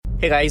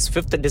Hey guys,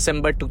 5th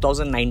December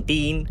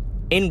 2019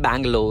 in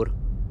Bangalore,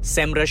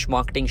 SEMrush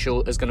Marketing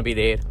Show is going to be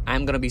there.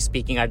 I'm going to be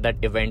speaking at that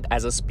event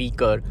as a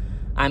speaker.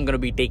 I'm going to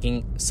be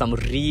taking some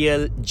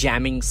real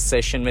jamming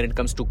session when it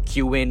comes to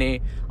Q&A,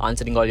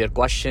 answering all your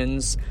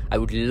questions. I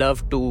would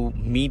love to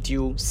meet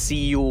you,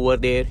 see you over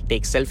there,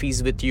 take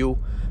selfies with you.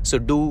 So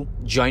do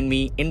join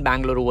me in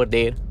Bangalore over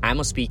there. I'm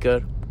a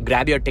speaker.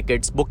 Grab your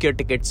tickets, book your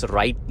tickets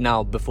right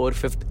now before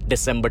 5th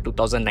December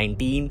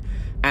 2019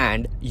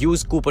 and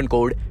use coupon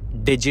code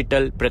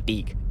Digital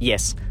Pratik.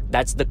 Yes,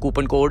 that's the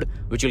coupon code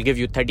which will give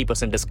you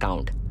 30%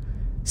 discount.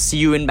 See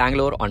you in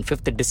Bangalore on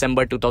 5th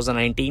December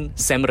 2019,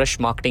 SEMrush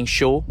Marketing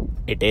Show.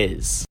 It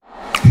is.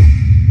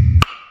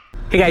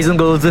 Hey guys and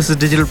girls, this is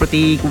Digital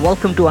Pratik.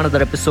 Welcome to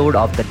another episode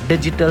of the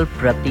Digital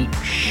Pratik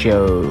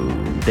Show.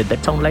 Did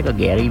that sound like a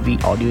Gary Vee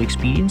audio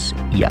experience?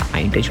 Yeah, I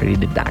intentionally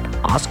did that.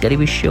 Ask Gary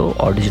Vee Show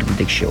or Digital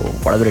Pratik Show,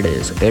 whatever it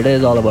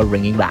is all about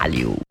bringing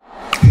value.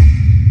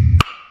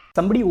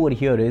 Somebody over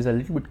here is a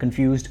little bit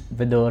confused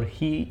whether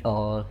he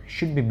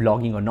should be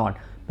blogging or not,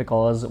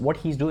 because what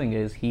he's doing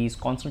is he's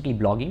constantly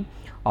blogging,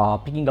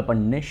 picking up a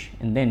niche,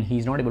 and then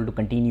he's not able to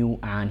continue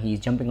and he's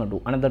jumping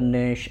onto another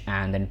niche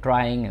and then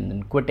trying and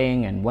then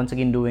quitting and once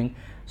again doing.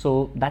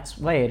 So that's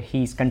where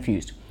he's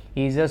confused.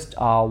 He's just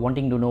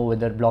wanting to know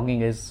whether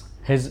blogging is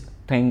his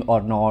thing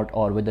or not,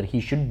 or whether he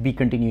should be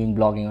continuing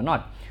blogging or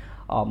not.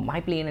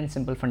 My plain and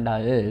simple funda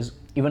is,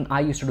 even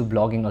I used to do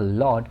blogging a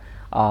lot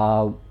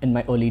in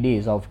my early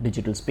days of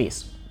digital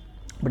space.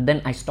 But then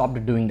I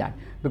stopped doing that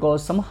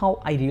because somehow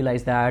I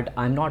realized that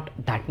I'm not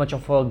that much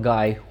of a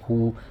guy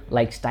who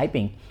likes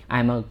typing.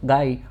 I'm a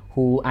guy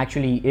who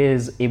actually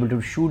is able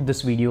to shoot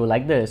this video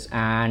like this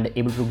and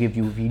able to give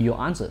you video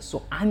answers.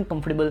 So I'm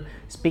comfortable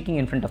speaking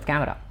in front of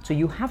camera. So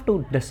you have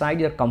to decide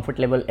your comfort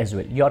level as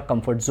well, your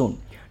comfort zone.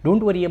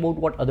 Don't worry about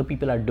what other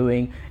people are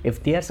doing.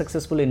 If they are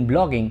successful in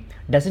blogging,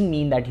 doesn't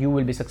mean that you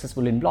will be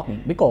successful in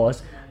blogging,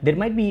 because there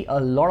might be a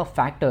lot of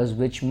factors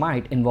which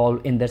might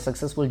involve in their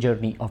successful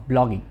journey of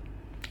blogging.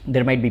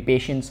 There might be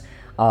patience,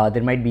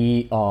 there might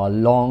be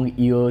long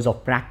years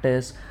of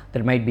practice,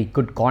 there might be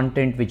good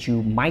content which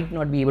you might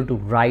not be able to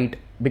write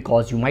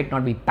because you might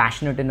not be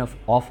passionate enough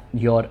of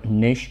your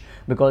niche.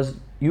 Because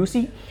you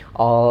see,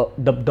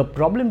 the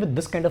problem with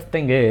this kind of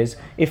thing is,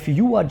 if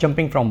you are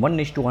jumping from one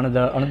niche to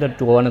another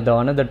to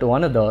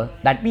another,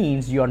 that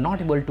means you are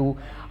not able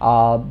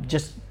to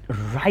just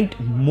write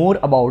more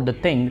about the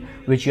thing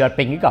which you are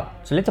picking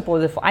up. So let's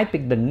suppose if I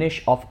pick the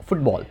niche of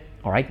football.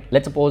 All right,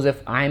 let's suppose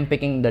if I am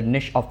picking the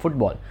niche of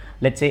football,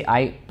 let's say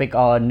I pick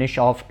a niche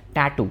of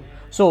tattoo.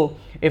 So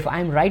if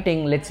I'm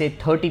writing, let's say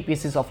 30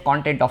 pieces of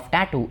content of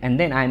tattoo, and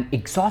then I'm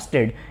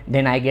exhausted,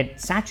 then I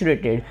get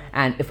saturated,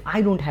 and if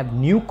I don't have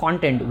new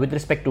content with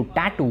respect to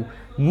tattoo,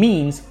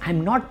 means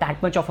I'm not that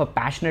much of a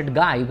passionate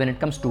guy when it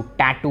comes to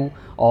tattoo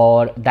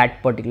or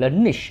that particular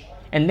niche.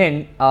 And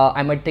then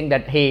I might think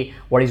that, hey,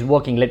 what is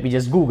working? Let me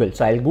just Google.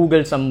 So I'll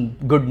Google some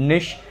good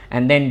niche,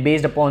 and then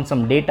based upon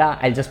some data,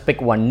 I'll just pick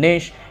one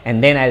niche,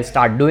 and then I'll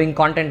start doing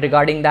content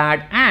regarding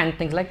that and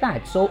things like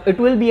that. So it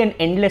will be an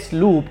endless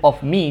loop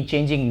of me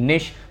changing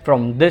niche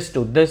from this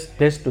to this,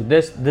 this to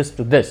this, this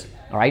to this.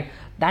 All right.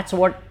 That's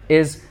what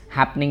is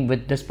happening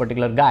with this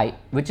particular guy,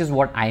 which is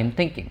what I am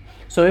thinking.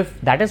 So if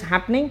that is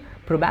happening,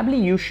 probably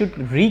you should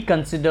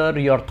reconsider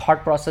your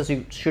thought process.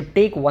 You should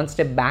take one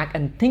step back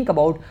and think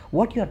about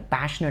what you are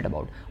passionate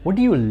about. What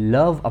do you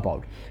love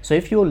about? So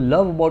if you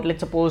love about, let's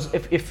suppose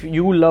if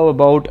you love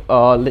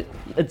about,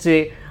 let's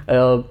say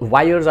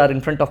wires are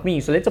in front of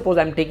me. So let's suppose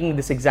I'm taking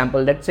this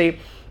example. Let's say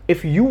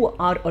if you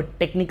are a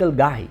technical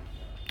guy,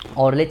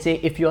 or let's say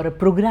if you're a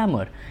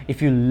programmer,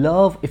 if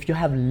you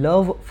have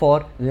love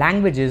for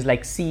languages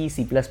like C,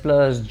 C++,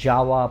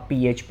 Java,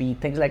 PHP,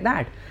 things like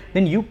that,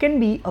 then you can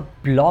be a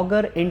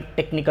blogger in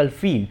technical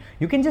field.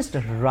 You can just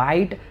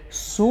write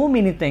so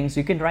many things.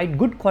 You can write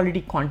good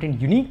quality content,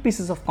 unique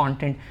pieces of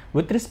content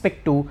with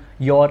respect to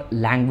your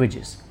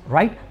languages,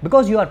 right?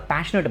 Because you are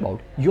passionate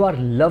about, you are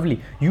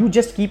lovely. You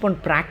just keep on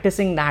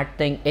practicing that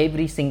thing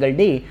every single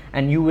day,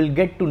 and you will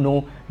get to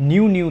know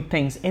new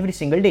things every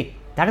single day.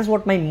 That is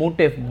what my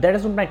motive, that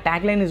is what my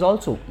tagline is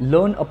also: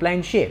 learn, apply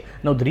and share.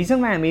 Now the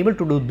reason why I'm able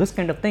to do this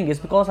kind of thing is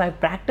because I've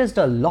practiced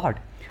a lot.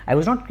 I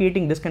was not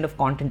creating this kind of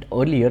content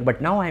earlier,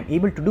 but now I'm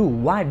able to do.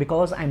 Why?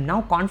 Because I'm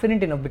now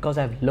confident enough, because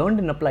I've learned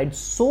and applied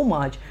so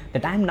much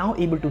that I'm now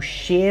able to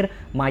share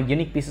my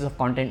unique pieces of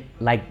content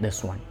like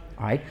this one.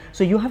 All right.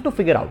 So you have to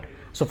figure out.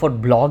 So for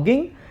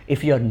blogging,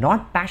 if you're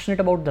not passionate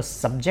about the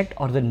subject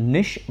or the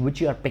niche which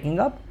you are picking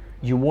up,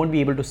 you won't be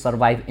able to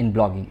survive in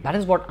blogging. That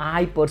is what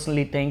I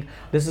personally think.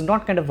 This is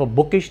not kind of a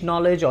bookish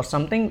knowledge or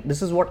something.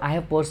 This is what I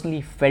have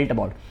personally felt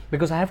about,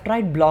 because I have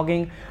tried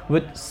blogging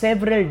with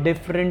several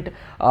different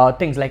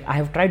things. Like I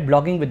have tried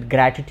blogging with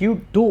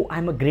gratitude, though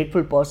I'm a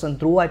grateful person,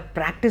 though I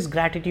practice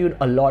gratitude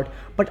a lot,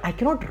 but I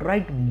cannot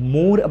write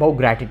more about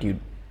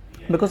gratitude.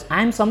 because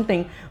I am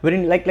something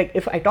wherein like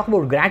if I talk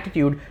about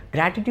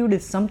gratitude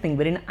is something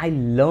wherein I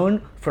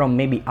learn from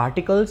maybe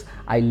articles,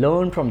 I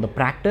learn from the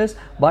practice,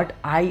 but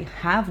I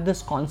have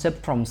this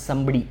concept from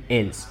somebody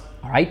else.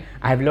 All right,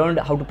 I have learned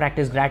how to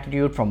practice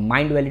gratitude from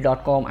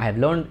mindvalley.com. I have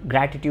learned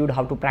gratitude,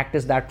 how to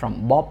practice that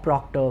from Bob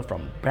Proctor,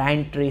 from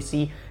Brian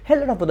Tracy, hell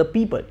lot of other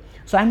people.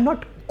 So I'm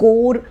not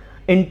core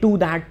into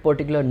that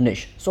particular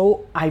niche.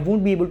 So I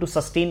won't be able to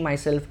sustain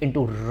myself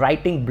into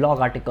writing blog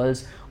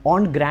articles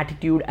on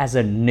gratitude as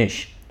a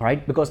niche,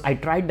 right? Because I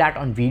tried that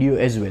on video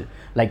as well,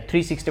 like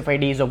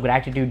 365 days of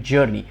gratitude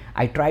journey.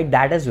 I tried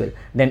that as well.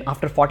 Then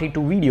after 42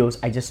 videos,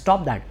 I just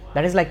stopped that.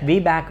 That is like way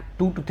back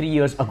 2 to 3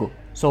 years ago.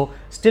 So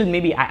still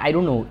maybe, I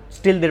don't know,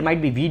 still there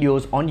might be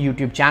videos on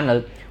YouTube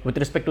channel with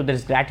respect to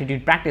this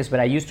gratitude practice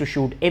where I used to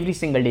shoot every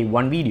single day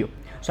one video.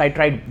 So I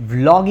tried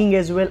vlogging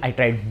as well, I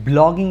tried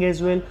blogging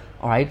as well,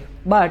 all right,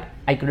 but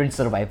I couldn't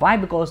survive. Why?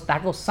 Because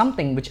that was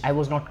something which I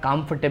was not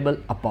comfortable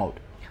about.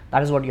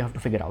 That is what you have to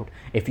figure out.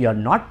 If you are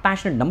not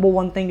passionate, number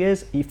one thing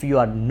is, if you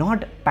are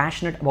not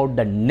passionate about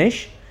the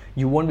niche,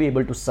 you won't be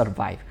able to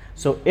survive.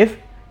 So if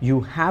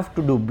you have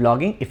to do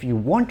blogging, if you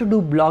want to do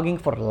blogging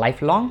for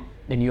lifelong,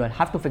 then you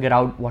have to figure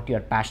out what you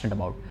are passionate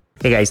about.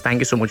 Hey guys, thank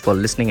you so much for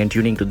listening and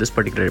tuning to this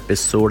particular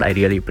episode. I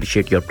really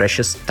appreciate your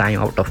precious time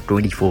out of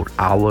 24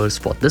 hours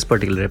for this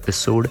particular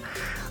episode.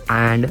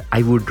 And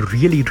I would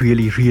really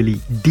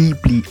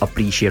deeply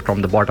appreciate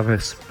from the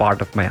bottomest part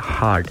of my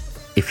heart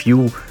if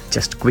you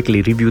just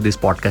quickly review this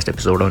podcast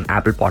episode on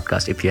Apple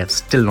Podcast if you have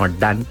still not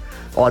done,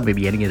 or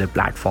maybe any other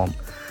platform.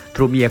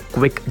 Throw me a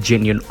quick,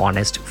 genuine,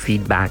 honest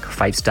feedback,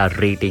 5-star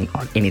rating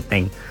or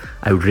anything.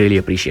 I would really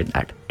appreciate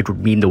that. It would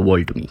mean the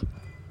world to me.